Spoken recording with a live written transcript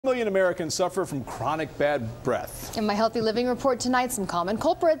Million Americans suffer from chronic bad breath. In my Healthy Living report tonight, some common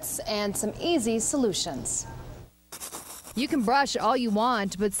culprits and some easy solutions. You can brush all you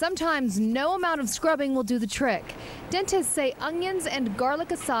want, but sometimes no amount of scrubbing will do the trick. Dentists say onions and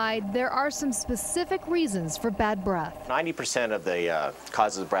garlic aside, there are some specific reasons for bad breath. 90% of the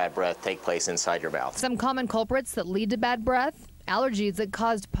causes of bad breath take place inside your mouth. Some common culprits that lead to bad breath: allergies that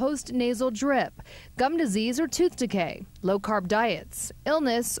caused post-nasal drip, gum disease or tooth decay, low-carb diets,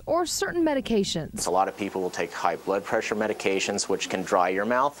 illness, or certain medications. A lot of people will take high blood pressure medications, which can dry your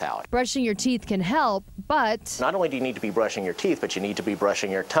mouth out. Brushing your teeth can help, but not only do you need to be brushing your teeth, but you need to be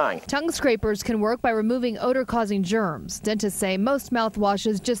brushing your tongue. Tongue scrapers can work by removing odor-causing germs. Dentists say most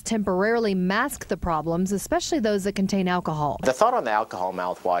mouthwashes just temporarily mask the problems, especially those that contain alcohol. The thought on the alcohol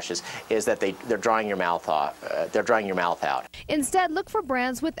mouthwashes is that they're drying your mouth off. They're drying your mouth out. Instead, look for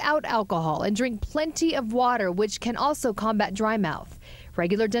brands without alcohol and drink plenty of water, which can also combat dry mouth.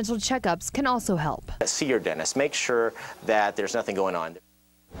 Regular dental checkups can also help. See your dentist. Make sure that there's nothing going on.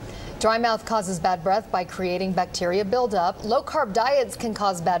 Dry mouth causes bad breath by creating bacteria buildup. Low-carb diets can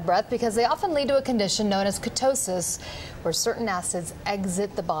cause bad breath because they often lead to a condition known as halitosis, where certain acids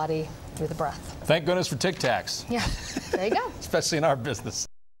exit the body through the breath. Thank goodness for Tic Tacs. Yeah, there you go. Especially in our business.